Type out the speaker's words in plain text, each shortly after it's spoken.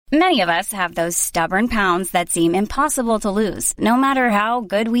Many of us have those stubborn pounds that seem impossible to lose, no matter how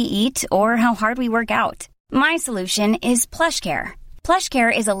good we eat or how hard we work out. My solution is PlushCare.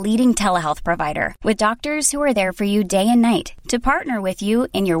 PlushCare is a leading telehealth provider with doctors who are there for you day and night to partner with you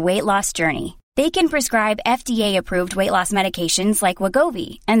in your weight loss journey. They can prescribe FDA-approved weight loss medications like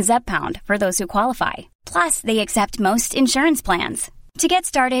Wegovy and Zepbound for those who qualify. Plus, they accept most insurance plans. To get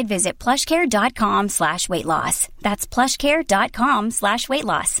started, visit plushcare.com/weightloss. That's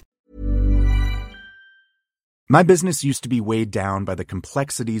plushcare.com/weightloss. My business used to be weighed down by the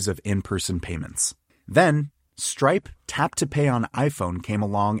complexities of in-person payments. Then, Stripe Tap to Pay on iPhone came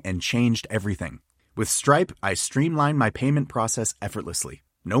along and changed everything. With Stripe, I streamlined my payment process effortlessly.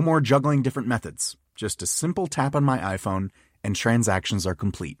 No more juggling different methods. Just a simple tap on my iPhone and transactions are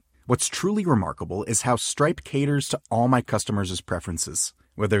complete. What's truly remarkable is how Stripe caters to all my customers' preferences.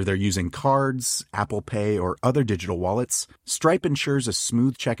 Whether they're using cards, Apple Pay, or other digital wallets, Stripe ensures a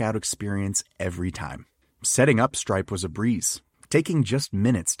smooth checkout experience every time. Setting up Stripe was a breeze, taking just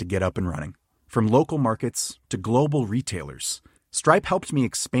minutes to get up and running. From local markets to global retailers, Stripe helped me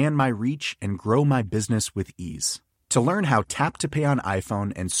expand my reach and grow my business with ease. To learn how Tap to Pay on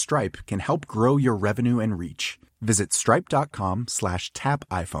iPhone and Stripe can help grow your revenue and reach, visit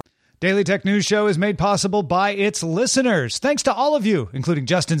stripe.com/tapiphone. Daily Tech News Show is made possible by its listeners. Thanks to all of you, including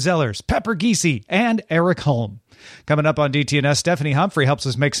Justin Zellers, Pepper Giese, and Eric Holm. Coming up on DTNS, Stephanie Humphrey helps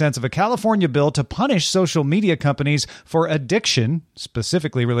us make sense of a California bill to punish social media companies for addiction,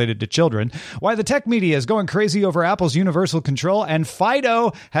 specifically related to children, why the tech media is going crazy over Apple's universal control, and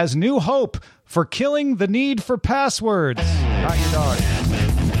Fido has new hope for killing the need for passwords. Not your dog.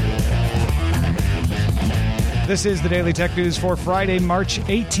 This is the Daily Tech News for Friday, March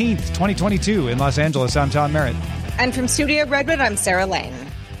 18th, 2022. In Los Angeles, I'm Tom Merritt. And from Studio Redwood, I'm Sarah Lane.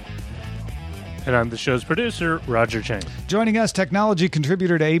 And I'm the show's producer, Roger Chang. Joining us, technology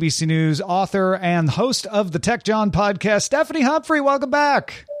contributor to ABC News, author and host of the Tech John podcast, Stephanie Humphrey. Welcome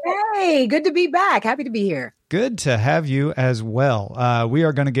back. Hey, good to be back. Happy to be here. Good to have you as well. We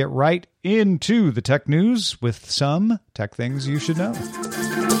are going to get right into the tech news with some tech things you should know.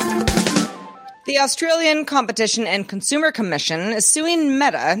 The Australian Competition and Consumer Commission is suing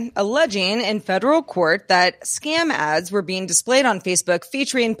Meta, alleging in federal court that scam ads were being displayed on Facebook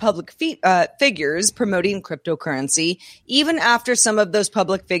featuring public figures promoting cryptocurrency, even after some of those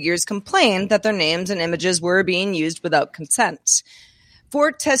public figures complained that their names and images were being used without consent.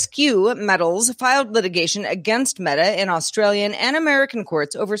 Fortescue Metals filed litigation against Meta in Australian and American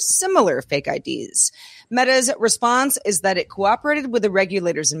courts over similar fake IDs. Meta's response is that it cooperated with the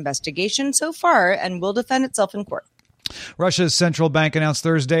regulator's investigation so far and will defend itself in court. Russia's central bank announced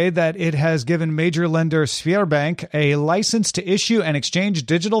Thursday that it has given major lender Sberbank a license to issue and exchange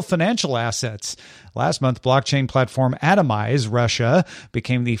digital financial assets. Last month, blockchain platform Atomize Russia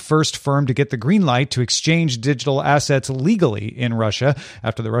became the first firm to get the green light to exchange digital assets legally in Russia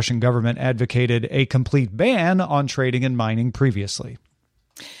after the Russian government advocated a complete ban on trading and mining previously.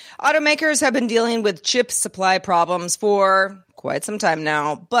 Automakers have been dealing with chip supply problems for quite some time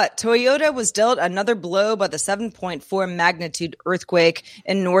now, but Toyota was dealt another blow by the 7.4 magnitude earthquake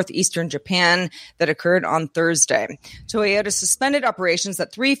in northeastern Japan that occurred on Thursday. Toyota suspended operations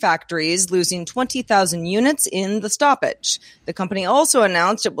at 3 factories, losing 20,000 units in the stoppage. The company also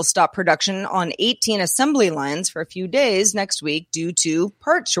announced it will stop production on 18 assembly lines for a few days next week due to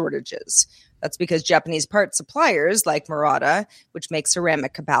part shortages. That's because Japanese part suppliers like Murata, which makes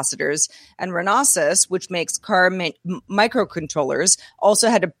ceramic capacitors, and Renesas, which makes car microcontrollers, also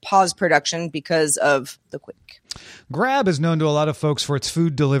had to pause production because of the quake. Grab is known to a lot of folks for its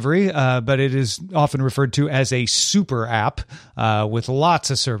food delivery, but it is often referred to as a super app with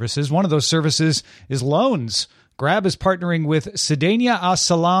lots of services. One of those services is loans. Grab is partnering with Sedania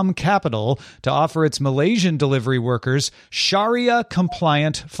As-Salam Capital to offer its Malaysian delivery workers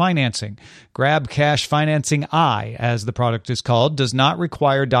Sharia-compliant financing. Grab Cash Financing I, as the product is called, does not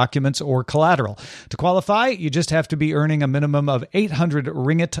require documents or collateral. To qualify, you just have to be earning a minimum of 800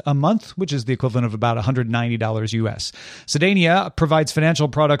 ringgit a month, which is the equivalent of about $190 US. Sedania provides financial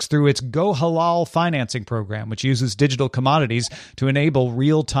products through its Go Halal financing program, which uses digital commodities to enable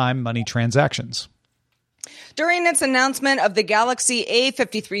real-time money transactions. During its announcement of the Galaxy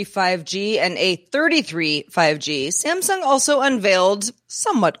A53 5G and A33 5G, Samsung also unveiled,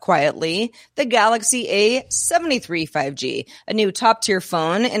 somewhat quietly, the Galaxy A73 5G, a new top-tier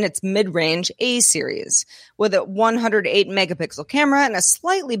phone in its mid-range A series. With a 108-megapixel camera and a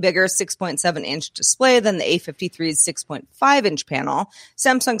slightly bigger 6.7-inch display than the A53's 6.5-inch panel,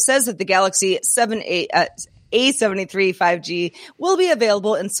 Samsung says that the Galaxy A73 5G will be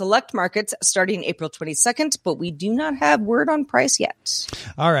available in select markets starting April 22nd, but we do not have word on price yet.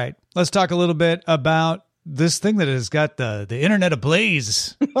 All right. Let's talk a little bit about this thing that has got the internet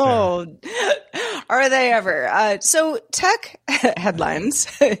ablaze. Oh, are they ever? So tech headlines,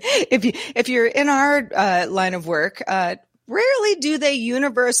 if you're in our line of work, rarely do they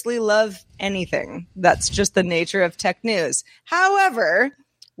universally love anything. That's just the nature of tech news. However,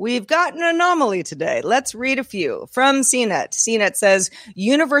 we've got an anomaly today. Let's read a few from CNET. CNET says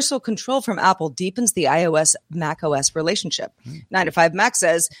universal control from Apple deepens the iOS macOS relationship. 9to5 Mac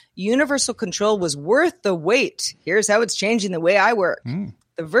says universal control was worth the wait. Here's how it's changing the way I work.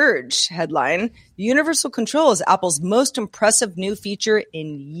 The Verge headline, universal control is Apple's most impressive new feature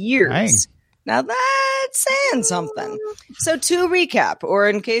in years. Dang. Now that's saying something. So to recap, or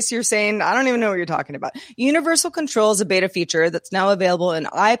in case you're saying, I don't even know what you're talking about. Universal control is a beta feature that's now available in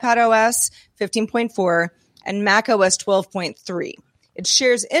iPadOS 15.4 and macOS 12.3. It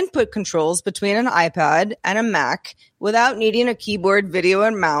shares input controls between an iPad and a Mac without needing a keyboard, video,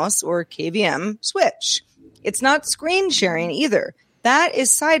 and mouse, or KVM switch. It's not screen sharing either. That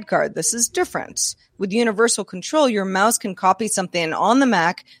is Sidecar. This is different. With universal control, your mouse can copy something on the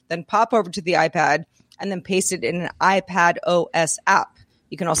Mac, then pop over to the iPad, and then paste it in an iPad OS app.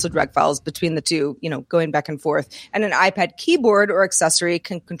 You can also drag files between the two, going back and forth. And an iPad keyboard or accessory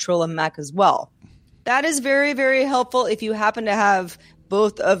can control a Mac as well. That is very, very helpful if you happen to have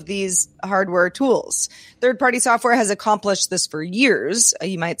both of these hardware tools. Third-party software has accomplished this for years.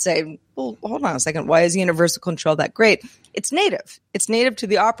 You might say, well, hold on a second. Why is universal control that great? It's native. It's native to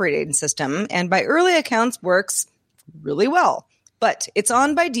the operating system, and by early accounts works really well. But it's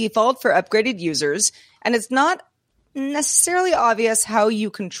on by default for upgraded users, and it's not necessarily obvious how you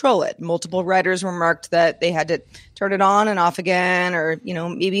control it. Multiple writers remarked that they had to turn it on and off again, or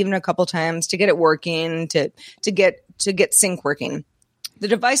maybe even a couple times to get it working, to get sync working. The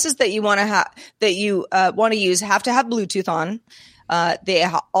devices that you want to use have to have Bluetooth on. They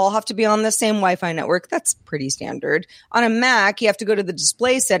all have to be on the same Wi-Fi network. That's pretty standard. On a Mac, you have to go to the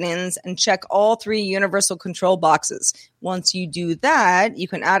display settings and check all three universal control boxes. Once you do that, you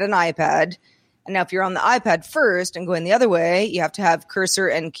can add an iPad. And now if you're on the iPad first and going the other way, you have to have cursor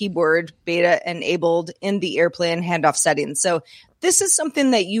and keyboard beta enabled in the AirPlay handoff settings. So this is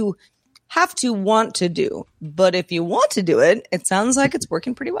something that you have to want to do. But if you want to do it, it sounds like it's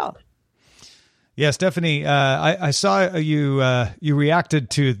working pretty well. Yeah, Stephanie, I saw you reacted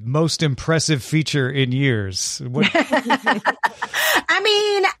to most impressive feature in years. I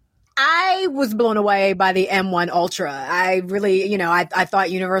mean, I was blown away by the M1 Ultra. I really, I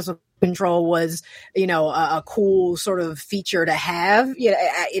thought universal control was, a cool sort of feature to have.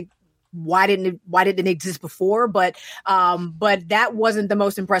 Why didn't it exist before? But that wasn't the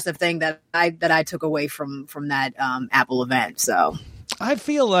most impressive thing that I took away from that Apple event. So I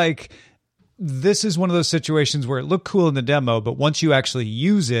feel like this is one of those situations where it looked cool in the demo, but once you actually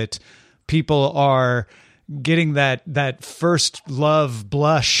use it, people are getting that first love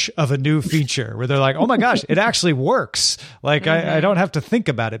blush of a new feature where they're like, oh my gosh, it actually works. Like I don't have to think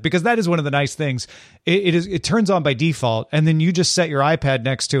about it, because that is one of the nice things. It turns on by default, and then you just set your iPad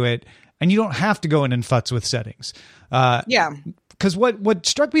next to it and you don't have to go in and futz with settings. Yeah. Because what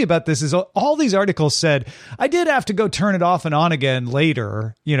struck me about this is all these articles said, I did have to go turn it off and on again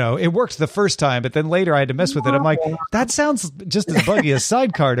later. It worked the first time, but then later I had to mess with it. I'm like, that sounds just as buggy as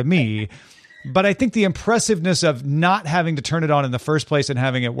Sidecar to me. But I think the impressiveness of not having to turn it on in the first place and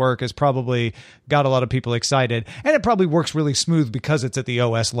having it work has probably got a lot of people excited. And it probably works really smooth because it's at the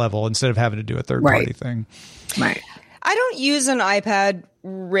OS level instead of having to do a third-party thing. Right. I don't use an iPad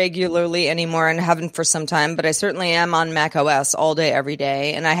regularly anymore and haven't for some time, but I certainly am on Mac OS all day, every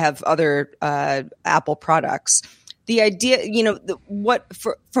day. And I have other Apple products. The idea,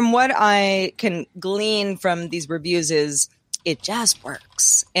 from what I can glean from these reviews is it just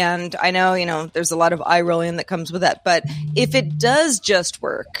works. And I know, there's a lot of eye rolling that comes with that. But if it does just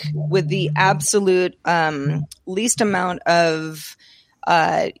work with the absolute least amount of,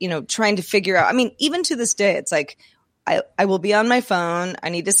 trying to figure out, even to this day, it's like, I will be on my phone. I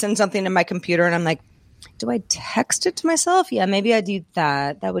need to send something to my computer. And I'm like, do I text it to myself? Yeah, maybe I do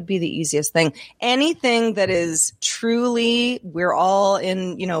that. That would be the easiest thing. Anything that is truly, we're all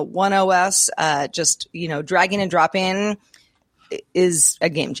in, one OS, just, dragging and dropping is a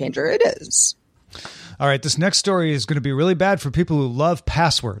game changer. It is. All right. This next story is going to be really bad for people who love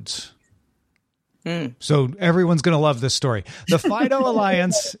passwords. So everyone's going to love this story. The FIDO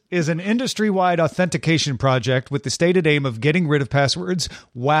Alliance is an industry-wide authentication project with the stated aim of getting rid of passwords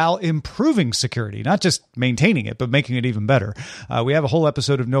while improving security, not just maintaining it, but making it even better. We have a whole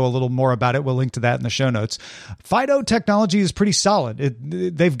episode of Know a Little More about it. We'll link to that in the show notes. FIDO technology is pretty solid.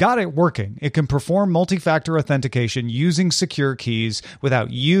 They've got it working. It can perform multi-factor authentication using secure keys without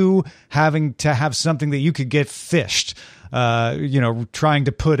you having to have something that you could get phished. Trying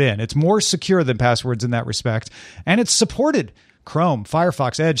to put in. It's more secure than passwords in that respect. And it's supported. Chrome,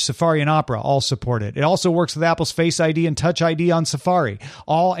 Firefox, Edge, Safari, and Opera all support it. It also works with Apple's Face ID and Touch ID on Safari.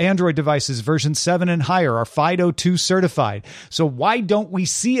 All Android devices version 7 and higher are FIDO2 certified. So why don't we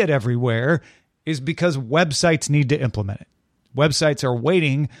see it everywhere is because websites need to implement it. Websites are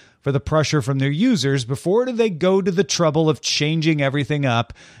waiting for the pressure from their users before they go to the trouble of changing everything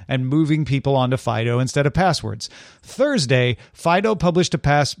up and moving people onto FIDO instead of passwords. Thursday, FIDO published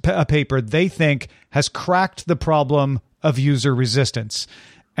a paper they think has cracked the problem of user resistance.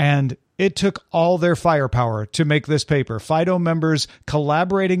 And it took all their firepower to make this paper. FIDO members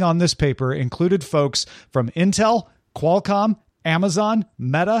collaborating on this paper included folks from Intel, Qualcomm, Amazon,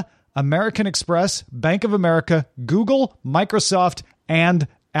 Meta, American Express, Bank of America, Google, Microsoft, and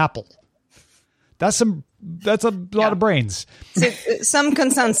Apple. That's a lot of brains. Some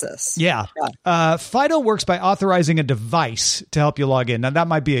consensus. Yeah. FIDO works by authorizing a device to help you log in. Now, that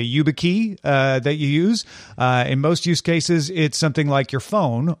might be a YubiKey that you use. In most use cases, it's something like your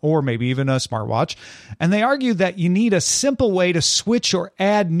phone or maybe even a smartwatch. And they argue that you need a simple way to switch or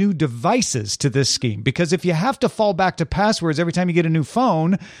add new devices to this scheme. Because if you have to fall back to passwords every time you get a new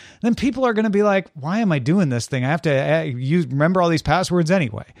phone, then people are going to be like, why am I doing this thing? I have to remember all these passwords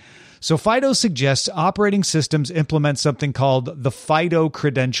anyway. So FIDO suggests operating systems implement something called the FIDO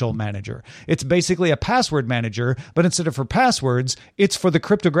Credential Manager. It's basically a password manager, but instead of for passwords, it's for the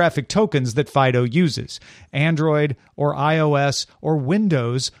cryptographic tokens that FIDO uses. Android or iOS or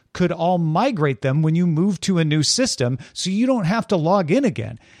Windows could all migrate them when you move to a new system, so you don't have to log in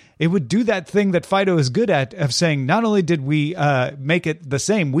again. It would do that thing that FIDO is good at of saying, not only did we make it the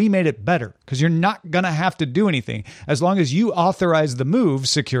same, we made it better because you're not going to have to do anything. As long as you authorize the move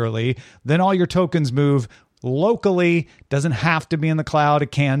securely, then all your tokens move locally. Doesn't have to be in the cloud.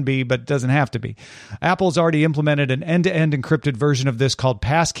 It can be, but it doesn't have to be. Apple's already implemented an end-to-end encrypted version of this called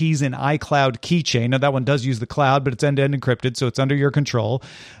Passkeys in iCloud Keychain. Now, that one does use the cloud, but it's end-to-end encrypted, so it's under your control.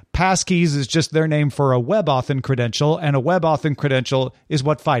 Passkeys is just their name for a WebAuthn credential, and a WebAuthn credential is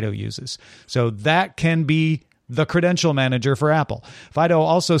what FIDO uses. So that can be the credential manager for Apple. FIDO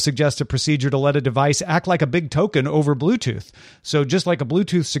also suggests a procedure to let a device act like a big token over Bluetooth. So just like a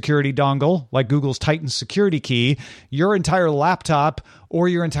Bluetooth security dongle, like Google's Titan security key, your entire laptop or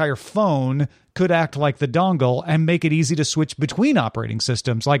your entire phone could act like the dongle and make it easy to switch between operating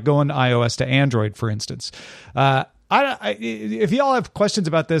systems, like going iOS to Android, for instance. If y'all have questions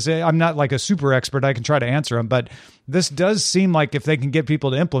about this, I'm not like a super expert. I can try to answer them, but this does seem like if they can get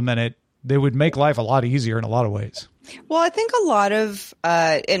people to implement it, they would make life a lot easier in a lot of ways. Well, I think a lot of,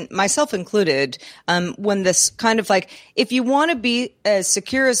 and myself included, when this kind of like, if you want to be as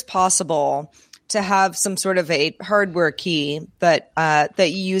secure as possible, to have some sort of a hardware key that you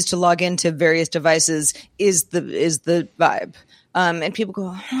use to log into various devices is the vibe. And people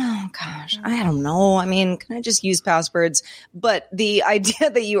go, oh gosh, I don't know. I mean, can I just use passwords? But the idea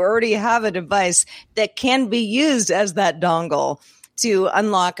that you already have a device that can be used as that dongle to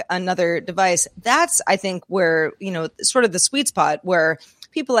unlock another device, that's, I think, where, sort of the sweet spot where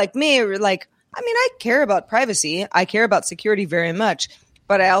people like me are like, I mean, I care about privacy. I care about security very much,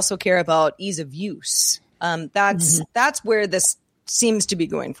 but I also care about ease of use. That's where this seems to be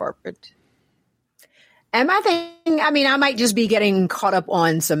going forward. And I might just be getting caught up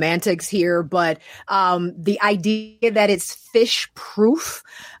on semantics here, but the idea that it's phish proof,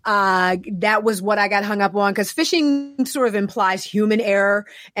 that was what I got hung up on, because phishing sort of implies human error.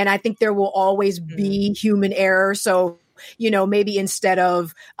 And I think there will always be human error. So, maybe instead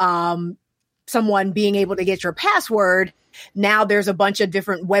of someone being able to get your password, now there's a bunch of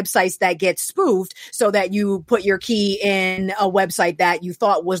different websites that get spoofed so that you put your key in a website that you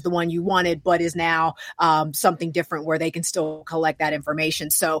thought was the one you wanted, but is now something different where they can still collect that information.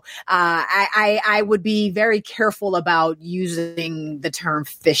 So I would be very careful about using the term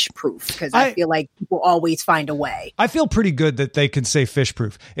phish proof, because I feel like people always find a way. I feel pretty good that they can say phish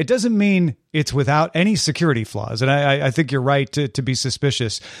proof. It doesn't mean it's without any security flaws. And I think you're right to be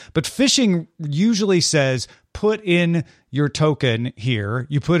suspicious. But phishing usually says, put in your token here.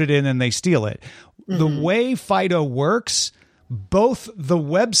 You put it in and they steal it. Mm-hmm. The way FIDO works, both the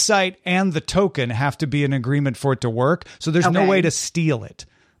website and the token have to be in agreement for it to work. So there's no way to steal it.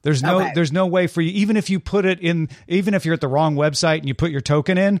 There's no way for you, even if you put it in, even if you're at the wrong website and you put your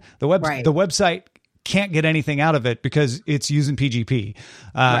token in, the website can't get anything out of it because it's using PGP.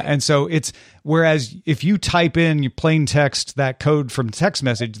 And so whereas if you type in your plain text, that code from text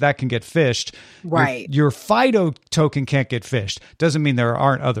message, that can get phished. Right. Your FIDO token can't get phished. Doesn't mean there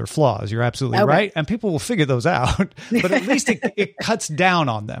aren't other flaws. You're absolutely right. And people will figure those out, but at least it cuts down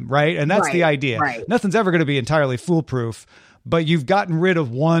on them. Right. And that's the idea. Right. Nothing's ever going to be entirely foolproof, but you've gotten rid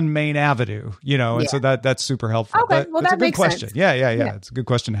of one main avenue, and so that's super helpful. Okay, But well, it's that a good makes question. sense. Yeah. It's a good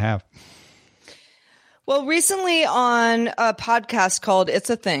question to have. Well, recently on a podcast called It's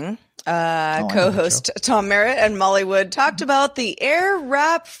a Thing, co-host Tom Merritt and Molly Wood talked about the Air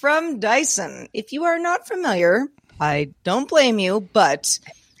Wrap from Dyson. If you are not familiar, I don't blame you, but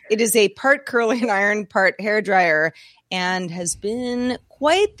it is a part curling iron, part hair dryer, and has been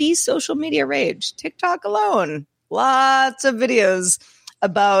quite the social media rage. TikTok alone. Lots of videos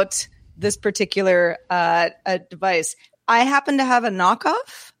about this particular device. I happen to have a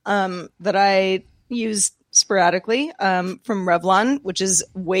knockoff that I use sporadically from Revlon, which is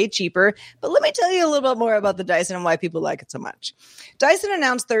way cheaper. But let me tell you a little bit more about the Dyson and why people like it so much. Dyson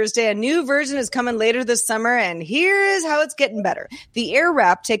announced Thursday a new version is coming later this summer, and here is how it's getting better. The Air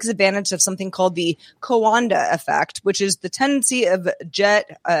Wrap takes advantage of something called the Coanda effect, which is the tendency of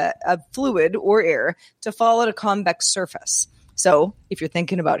of fluid or air to fall at a convex surface. So if you're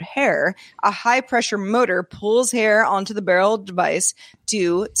thinking about hair, a high-pressure motor pulls hair onto the barrel device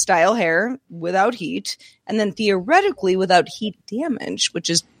to style hair without heat, and then theoretically without heat damage, which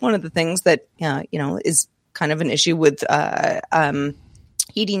is one of the things that is kind of an issue with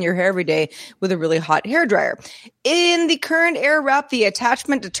heating your hair every day with a really hot hair dryer. In the current Air Wrap, the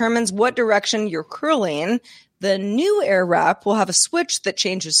attachment determines what direction you're curling. The new Air Wrap will have a switch that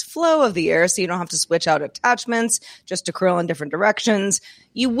changes flow of the air, so you don't have to switch out attachments just to curl in different directions.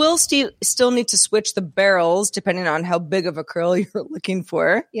 You will still need to switch the barrels depending on how big of a curl you're looking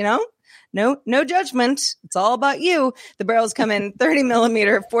for, No judgment. It's all about you. The barrels come in 30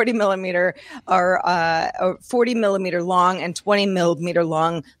 millimeter, 40 millimeter, or 40 millimeter long and 20 millimeter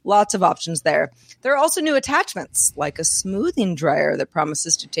long. Lots of options there. There are also new attachments, like a smoothing dryer that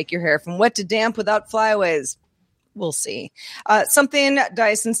promises to take your hair from wet to damp without flyaways. We'll see. Something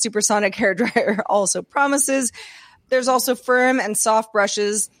Dyson Supersonic Hair Dryer also promises. There's also firm and soft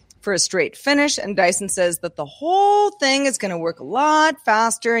brushes for a straight finish, and Dyson says that the whole thing is going to work a lot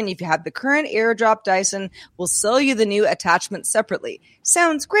faster, and if you have the current AirDrop Dyson, we'll sell you the new attachment separately.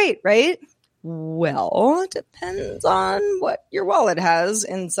 Sounds great, right? Well, it depends on what your wallet has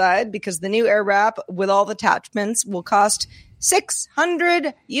inside, because the new Air Wrap with all the attachments will cost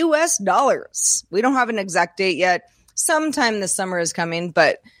 $600 US. We don't have an exact date yet. Sometime this summer is coming,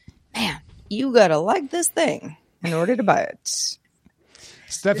 but man, you gotta like this thing in order to buy it.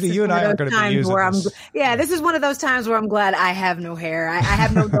 Stephanie, you and I are going to be using this. This is one of those times where I'm glad I have no hair. I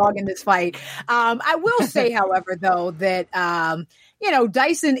have no dog in this fight. I will say, however, though, that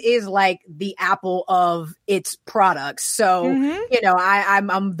Dyson is like the Apple of its products. So,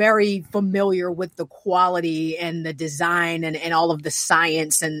 I'm very familiar with the quality and the design and all of the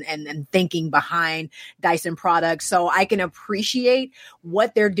science and thinking behind Dyson products. So I can appreciate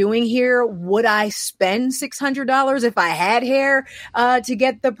what they're doing here. Would I spend $600 if I had hair to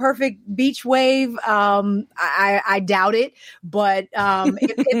get the perfect beach wave? I doubt it. But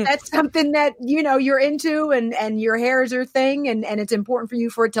if that's something that, you're into and your hair is your thing and it's important for you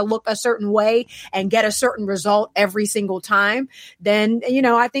for it to look a certain way and get a certain result every single time, then,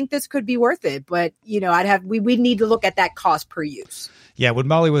 I think this could be worth it. But, we need to look at that cost per use. Yeah, when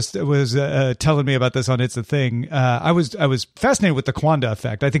Molly was telling me about this on It's a Thing, I was fascinated with the Coanda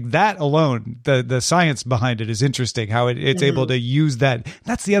effect. I think that alone, the science behind it is interesting. How it's able to use that.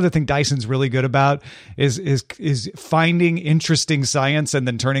 That's the other thing Dyson's really good about is finding interesting science and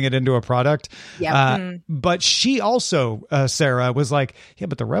then turning it into a product. Yep. But she also, Sarah, was like, yeah,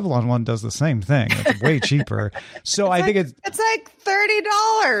 but the Revlon one does the same thing. It's way cheaper. So I think it's like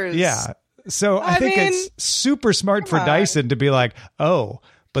 $30. Yeah. So I think it's super smart for Dyson to be like, oh,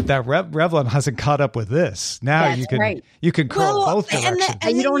 but that Revlon hasn't caught up with this. Now you can curl both directions.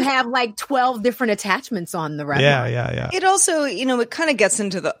 And you don't have like 12 different attachments on the Revlon. Yeah. It also, it kind of gets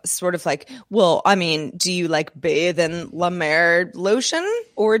into the sort of like, do you like bathe in La Mer lotion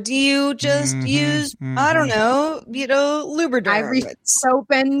or do you just use, I don't know, Lubriderm? Ivory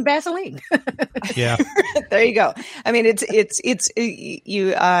soap and Vaseline. Yeah. There you go. I mean,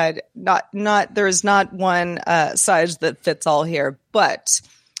 there's not one size that fits all here, but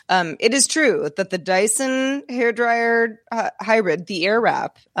it is true that the Dyson hairdryer hybrid, the Air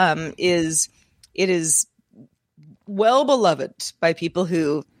Wrap, is well beloved by people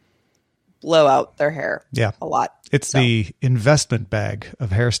who blow out their hair. Yeah. A lot. It's the investment bag of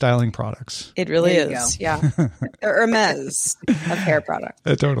hairstyling products. It really There you is. go. Yeah. Hermes of hair products.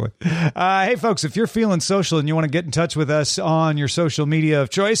 Totally. Hey, folks, if you're feeling social and you want to get in touch with us on your social media of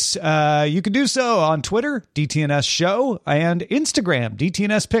choice, you can do so on Twitter, DTNS Show, and Instagram,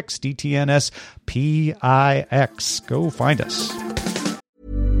 DTNS Pix, DTNS PIX. Go find us.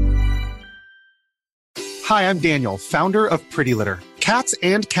 Hi, I'm Daniel, founder of Pretty Litter. Cats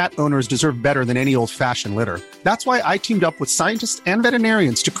and cat owners deserve better than any old-fashioned litter. That's why I teamed up with scientists and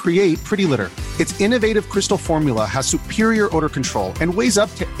veterinarians to create Pretty Litter. Its innovative crystal formula has superior odor control and weighs up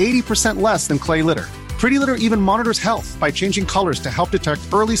to 80% less than clay litter. Pretty Litter even monitors health by changing colors to help detect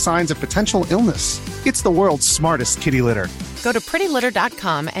early signs of potential illness. It's the world's smartest kitty litter. Go to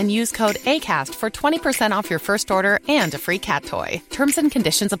prettylitter.com and use code ACAST for 20% off your first order and a free cat toy. Terms and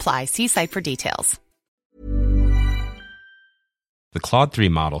conditions apply. See site for details. The Claude 3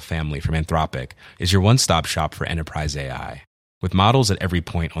 model family from Anthropic is your one-stop shop for enterprise AI. With models at every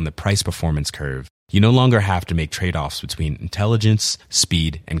point on the price-performance curve, you no longer have to make trade-offs between intelligence,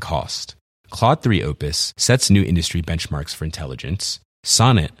 speed, and cost. Claude 3 Opus sets new industry benchmarks for intelligence.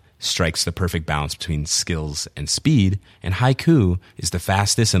 Sonnet strikes the perfect balance between skills and speed. And Haiku is the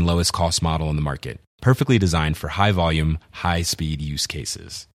fastest and lowest cost model in the market, perfectly designed for high-volume, high-speed use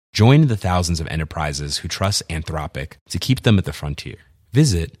cases. Join the thousands of enterprises who trust Anthropic to keep them at the frontier.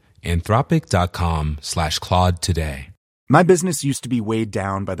 Visit anthropic.com/Claude today. My business used to be weighed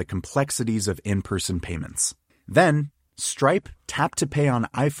down by the complexities of in-person payments. Then, Stripe Tap to Pay on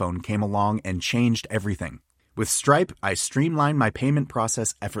iPhone came along and changed everything. With Stripe, I streamlined my payment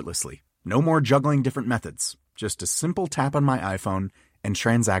process effortlessly. No more juggling different methods. Just a simple tap on my iPhone and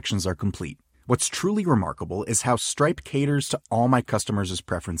transactions are complete. What's truly remarkable is how Stripe caters to all my customers'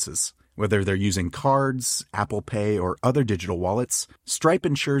 preferences. Whether they're using cards, Apple Pay, or other digital wallets, Stripe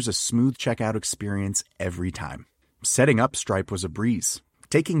ensures a smooth checkout experience every time. Setting up Stripe was a breeze,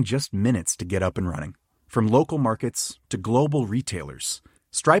 taking just minutes to get up and running. From local markets to global retailers,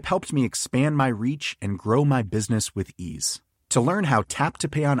 Stripe helped me expand my reach and grow my business with ease. To learn how Tap to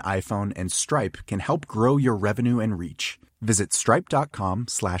Pay on iPhone and Stripe can help grow your revenue and reach, visit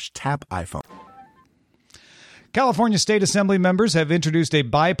stripe.com/tapiphone. California State Assembly members have introduced a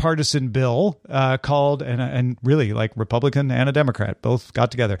bipartisan bill called, and really like Republican and a Democrat, both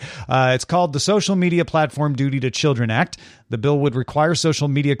got together. It's called the Social Media Platform Duty to Children Act. The bill would require social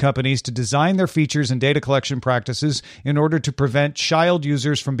media companies to design their features and data collection practices in order to prevent child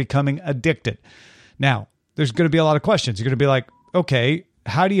users from becoming addicted. Now, there's going to be a lot of questions. You're going to be like, okay,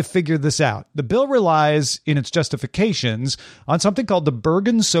 how do you figure this out? The bill relies in its justifications on something called the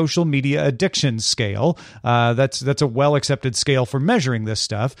Bergen Social Media Addiction Scale. That's a well-accepted scale for measuring this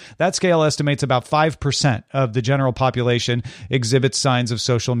stuff. That scale estimates about 5% of the general population exhibits signs of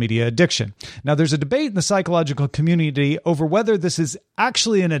social media addiction. Now, there's a debate in the psychological community over whether this is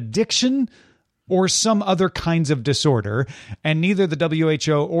actually an addiction or some other kinds of disorder, and neither the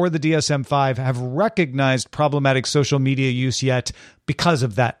WHO or the DSM-5 have recognized problematic social media use yet because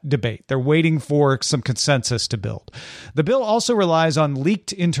of that debate. They're waiting for some consensus to build. The bill also relies on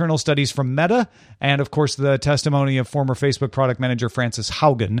leaked internal studies from Meta and, of course, the testimony of former Facebook product manager Frances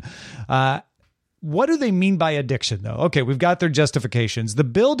Haugen. What do they mean by addiction, though? Okay, we've got their justifications. The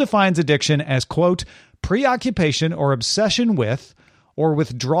bill defines addiction as, quote, preoccupation or obsession with or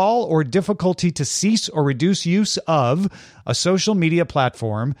withdrawal or difficulty to cease or reduce use of a social media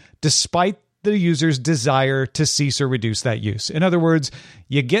platform despite the user's desire to cease or reduce that use. In other words,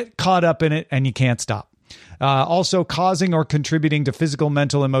 you get caught up in it and you can't stop. Also causing or contributing to physical,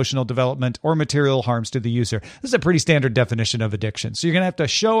 mental, emotional development or material harms to the user. This is a pretty standard definition of addiction. So you're going to have to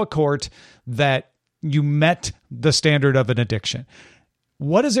show a court that you met the standard of an addiction.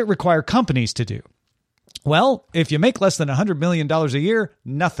 What does it require companies to do? Well, if you make less than $100 million a year,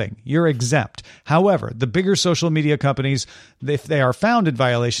 nothing. You're exempt. However, the bigger social media companies, if they are found in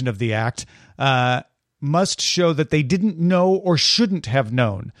violation of the act, must show that they didn't know or shouldn't have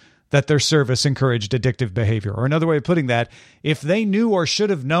known that their service encouraged addictive behavior. Or another way of putting that, if they knew or should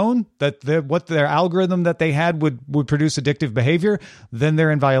have known that what their algorithm that they had would produce addictive behavior, then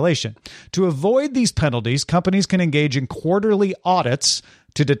they're in violation. To avoid these penalties, companies can engage in quarterly audits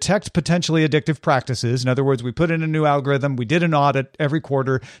to detect potentially addictive practices. In other words, we put in a new algorithm. We did an audit every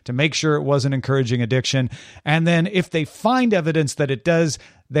quarter to make sure it wasn't encouraging addiction. And then if they find evidence that it does,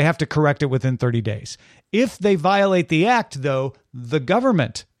 they have to correct it within 30 days. If they violate the act, though, the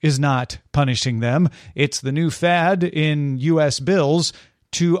government is not punishing them. It's the new fad in U.S. bills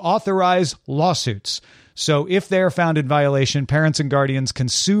to authorize lawsuits. So if they're found in violation, parents and guardians can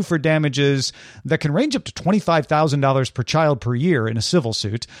sue for damages that can range up to $25,000 per child per year in a civil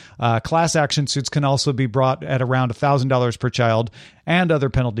suit. Class action suits can also be brought at around $1,000 per child, and other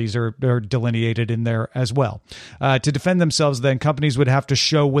penalties are delineated in there as well. To defend themselves, then, companies would have to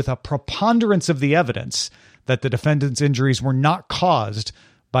show with a preponderance of the evidence that the defendant's injuries were not caused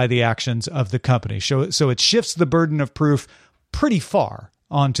by the actions of the company. So it shifts the burden of proof pretty far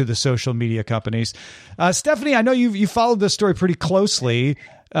onto the social media companies. Stephanie, I know you followed this story pretty closely.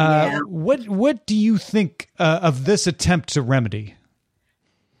 What do you think of this attempt to remedy?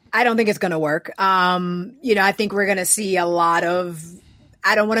 I don't think it's going to work. I think we're going to see a lot of,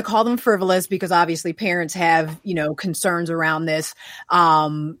 I don't want to call them frivolous because obviously parents have, concerns around this.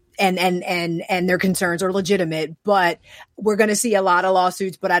 And their concerns are legitimate, but we're going to see a lot of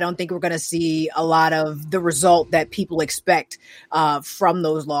lawsuits, but I don't think we're going to see a lot of the result that people expect from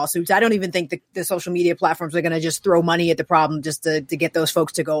those lawsuits. I don't even think the social media platforms are going to just throw money at the problem just to get those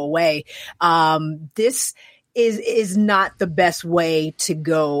folks to go away. This is not the best way to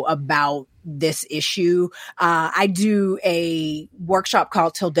go about this issue. I do a workshop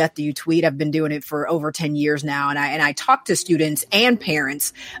called Till Death Do You Tweet. I've been doing it for over 10 years now. And I talk to students and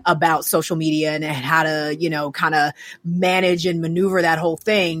parents about social media and how to, kind of manage and maneuver that whole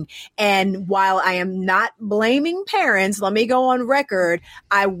thing. And while I am not blaming parents, let me go on record.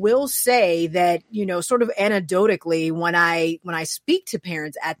 I will say that, sort of anecdotally, when I speak to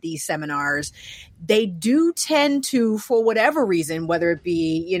parents at these seminars, they do tend to, for whatever reason, whether it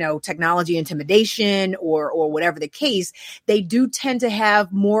be, technology intimidation or whatever the case, they do tend to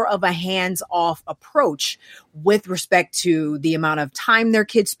have more of a hands-off approach with respect to the amount of time their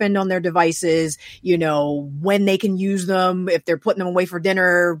kids spend on their devices, when they can use them, if they're putting them away for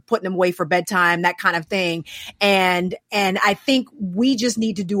dinner, putting them away for bedtime, that kind of thing. And I think we just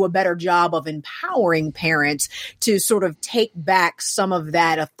need to do a better job of empowering parents to sort of take back some of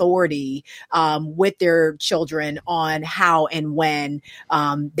that authority with their children on how and when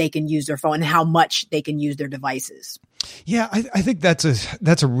they can use their phone and how much they can use their devices. Yeah, I think that's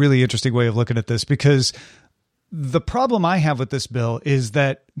a really interesting way of looking at this, because the problem I have with this bill is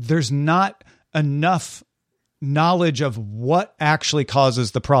that there's not enough knowledge of what actually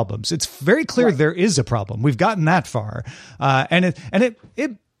causes the problems. It's very clear there is a problem. We've gotten that far. And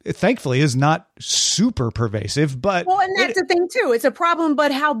it thankfully is not super pervasive, but and that's the thing too. It's a problem,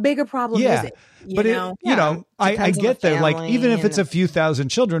 but how big a problem is it? I get that. Like, even if it's a few thousand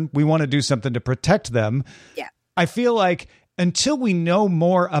children, we want to do something to protect them. Yeah. I feel like until we know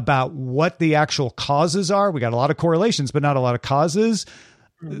more about what the actual causes are, we got a lot of correlations, but not a lot of causes,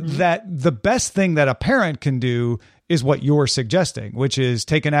 that the best thing that a parent can do is what you're suggesting, which is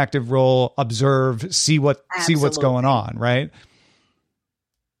take an active role, observe, see what's going on. Right.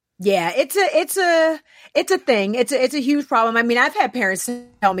 Yeah, it's a thing. It's a huge problem. I mean, I've had parents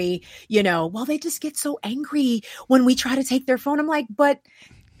tell me, well, they just get so angry when we try to take their phone. I'm like,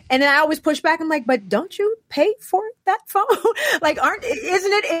 and then I always push back. I'm like, but don't you pay for that phone? Like,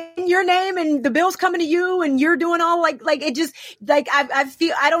 isn't it in your name and the bill's coming to you and you're doing all like it just like, I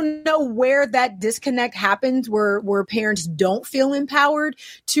feel, I don't know where that disconnect happens where parents don't feel empowered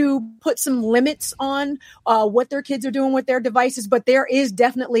to put some limits on what their kids are doing with their devices. But there is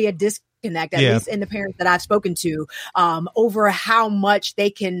definitely a disconnect, at least in the parents that I've spoken to, over how much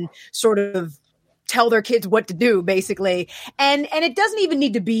they can sort of tell their kids what to do, basically. And it doesn't even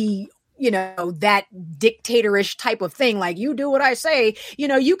need to be, that dictatorish type of thing. Like, you do what I say,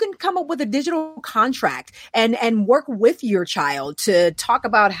 you can come up with a digital contract and work with your child to talk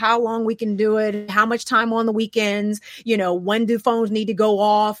about how long we can do it, how much time on the weekends, when do phones need to go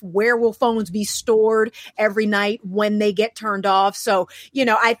off, where will phones be stored every night when they get turned off. So,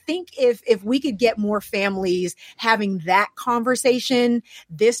 I think if we could get more families having that conversation,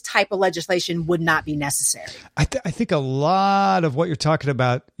 this type of legislation would not be necessary. I think a lot of what you're talking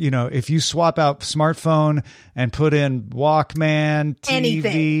about, if you swap out smartphone and put in Walkman,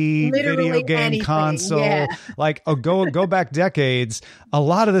 TV, video game console, go back decades, a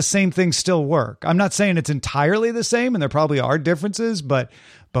lot of the same things still work. I'm not saying it's entirely the same, and there probably are differences, but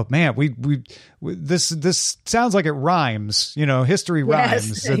man, this sounds like it rhymes. History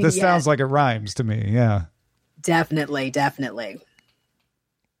rhymes. So this sounds like it rhymes to me. Yeah, definitely.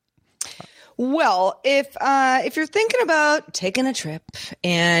 Well, if you're thinking about taking a trip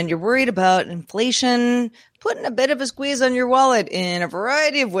and you're worried about inflation putting a bit of a squeeze on your wallet in a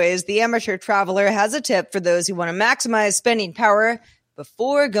variety of ways, the Amateur Traveler has a tip for those who want to maximize spending power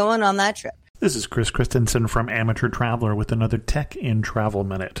before going on that trip. This is Chris Christensen from Amateur Traveler with another Tech in Travel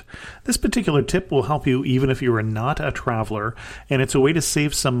Minute. This particular tip will help you even if you are not a traveler, and it's a way to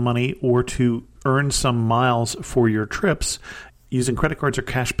save some money or to earn some miles for your trips using credit cards or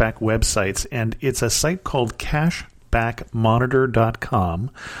cashback websites, and it's a site called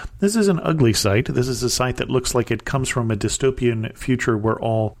cashbackmonitor.com. This is an ugly site. This is a site that looks like it comes from a dystopian future where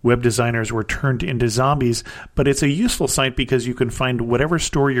all web designers were turned into zombies, but it's a useful site because you can find whatever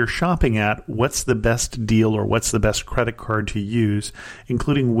store you're shopping at, what's the best deal or what's the best credit card to use,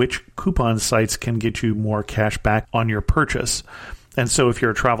 including which coupon sites can get you more cash back on your purchase. And so if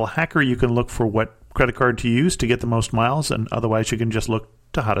you're a travel hacker, you can look for what credit card to use to get the most miles, and otherwise you can just look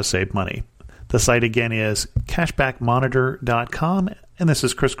to how to save money. The site again is cashbackmonitor.com, and this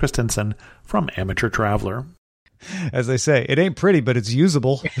is Chris Christensen from Amateur Traveler. As they say, it ain't pretty, but it's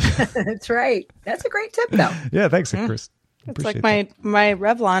usable. That's right. That's a great tip, though. Yeah, thanks, Chris. It's like my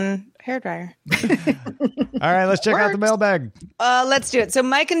Revlon hairdryer. All right, let's check out the mailbag. Let's do it. So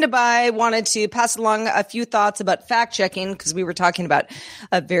Mike in Dubai wanted to pass along a few thoughts about fact checking, because we were talking about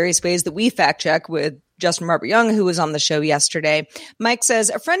various ways that we fact check with Justin Robert Young, who was on the show yesterday. Mike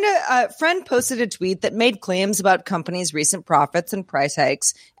says, a friend posted a tweet that made claims about companies' recent profits and price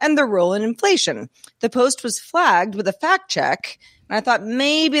hikes and their role in inflation. The post was flagged with a fact check, and I thought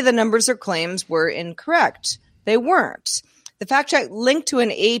maybe the numbers or claims were incorrect. They weren't. The fact check linked to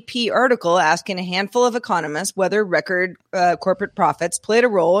an AP article asking a handful of economists whether record corporate profits played a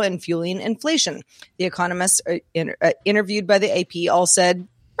role in fueling inflation. The economists interviewed by the AP all said,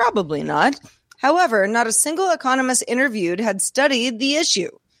 probably not. However, not a single economist interviewed had studied the issue.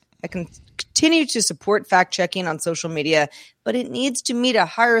 I can continue to support fact-checking on social media, but it needs to meet a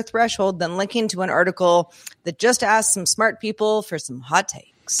higher threshold than linking to an article that just asks some smart people for some hot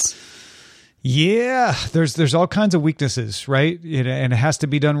takes. Yeah, there's all kinds of weaknesses, right? And it has to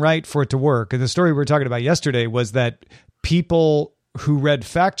be done right for it to work. And the story we were talking about yesterday was that people who read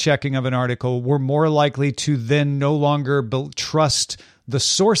fact-checking of an article were more likely to then no longer trust the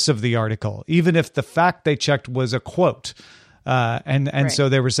source of the article, even if the fact they checked was a quote. And so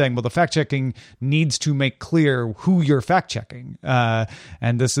they were saying, well, the fact checking needs to make clear who you're fact checking.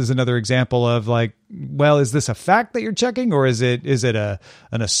 And this is another example of like, well, is this a fact that you're checking, or is it an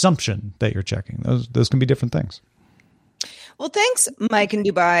assumption that you're checking? Those can be different things. Well, thanks, Mike in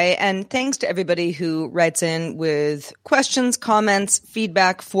Dubai, and thanks to everybody who writes in with questions, comments,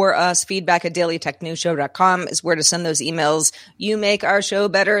 feedback for us. Feedback at dailytechnewsshow.com is where to send those emails. You make our show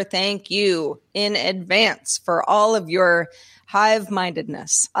better. Thank you in advance for all of your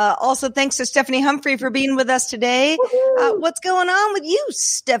hive-mindedness. Also, thanks to Stephanie Humphrey for being with us today. What's going on with you,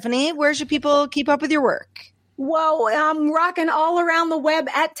 Stephanie? Where should people keep up with your work? Well, I'm rocking all around the web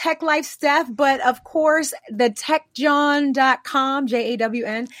at Tech Life Steph, but of course, the techjawn.com,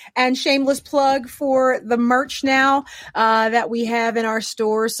 JAWN, and shameless plug for the merch now that we have in our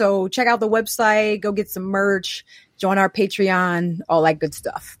store. So check out the website, go get some merch, join our Patreon, all that good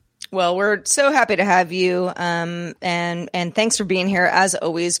stuff. Well, we're so happy to have you, and thanks for being here. As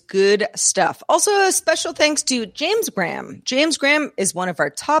always, good stuff. Also, a special thanks to James Graham. James Graham is one of our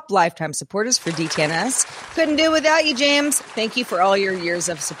top lifetime supporters for DTNS. Couldn't do it without you, James. Thank you for all your years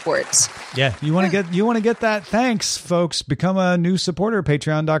of support. Yeah, you want to get that? Thanks, folks. Become a new supporter.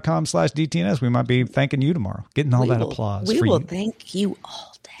 Patreon.com/DTNS. We might be thanking you tomorrow, getting all that applause. We will thank you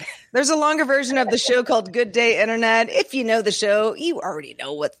all day. There's a longer version of the show called Good Day Internet. If you know the show, you already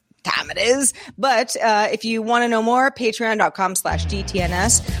know what time it is. But if you want to know more,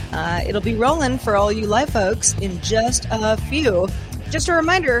 patreon.com/DTNS. It'll be rolling for all you live folks in just a few. Just a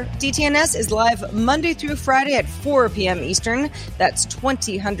reminder, DTNS is live Monday through Friday at 4 p.m. Eastern. That's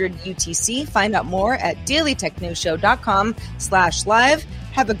 2000 UTC. Find out more at dailytechnewsshow.com/live.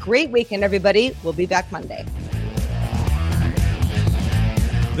 Have a great weekend, everybody. We'll be back Monday.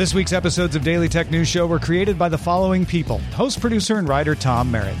 This week's episodes of Daily Tech News Show were created by the following people. Host, producer, and writer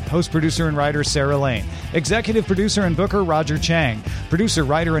Tom Merritt. Host, producer, and writer Sarah Lane. Executive producer and booker Roger Chang. Producer,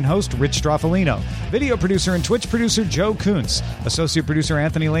 writer, and host Rich Straffolino. Video producer and Twitch producer Joe Kuntz. Associate producer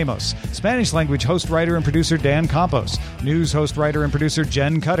Anthony Lemos. Spanish language host, writer, and producer Dan Campos. News host, writer, and producer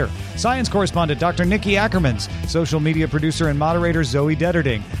Jen Cutter. Science correspondent Dr. Nikki Ackermans. Social media producer and moderator Zoe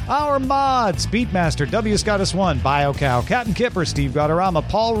Detterding. Our mods, Beatmaster, W. Scottus1, BioCow, Captain Kipper, Steve Gauderama,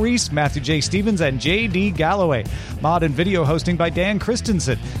 Paul Reese, Matthew J. Stevens, and J.D. Galloway. Mod and video hosting by Dan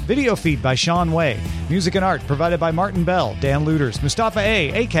Christensen. Video feed by Sean Way. Music and art provided by Martin Bell, Dan Luders, Mustafa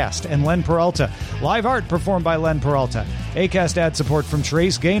A., Acast, and Len Peralta. Live art performed by Len Peralta. Acast ad support from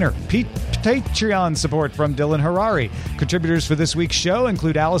Trace Gaynor, Pete Patreon support from Dylan Harari. Contributors for this week's show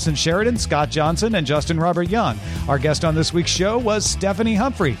include Allison Sheridan, Scott Johnson, and Justin Robert Young. Our guest on this week's show was Stephanie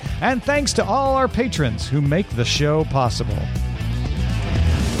Humphrey. And thanks to all our patrons who make the show possible.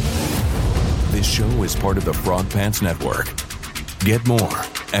 This show is part of the Frog Pants Network. Get more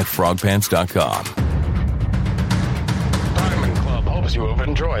at frogpants.com. Diamond Club hopes you have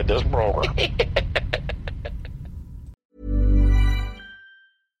enjoyed this program.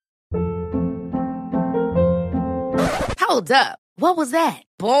 Hold up. What was that?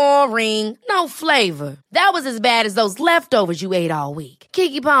 Boring. No flavor. That was as bad as those leftovers you ate all week.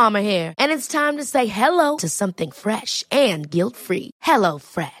 Keke Palmer here, and it's time to say hello to something fresh and guilt-free. Hello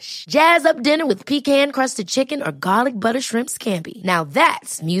Fresh. Jazz up dinner with pecan-crusted chicken or garlic butter shrimp scampi. Now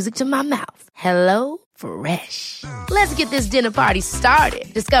that's music to my mouth. Hello Fresh. Let's get this dinner party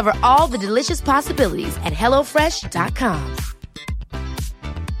started. Discover all the delicious possibilities at HelloFresh.com.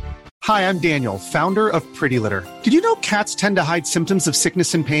 Hi, I'm Daniel, founder of Pretty Litter. Did you know cats tend to hide symptoms of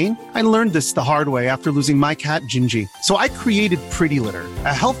sickness and pain? I learned this the hard way after losing my cat, Gingy. So I created Pretty Litter,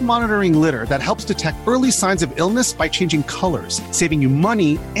 a health monitoring litter that helps detect early signs of illness by changing colors, saving you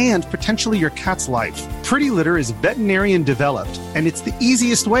money and potentially your cat's life. Pretty Litter is veterinarian developed, and it's the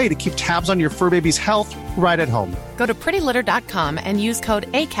easiest way to keep tabs on your fur baby's health right at home. Go to prettylitter.com and use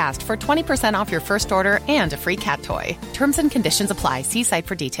code ACAST for 20% off your first order and a free cat toy. Terms and conditions apply. See site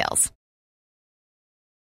for details.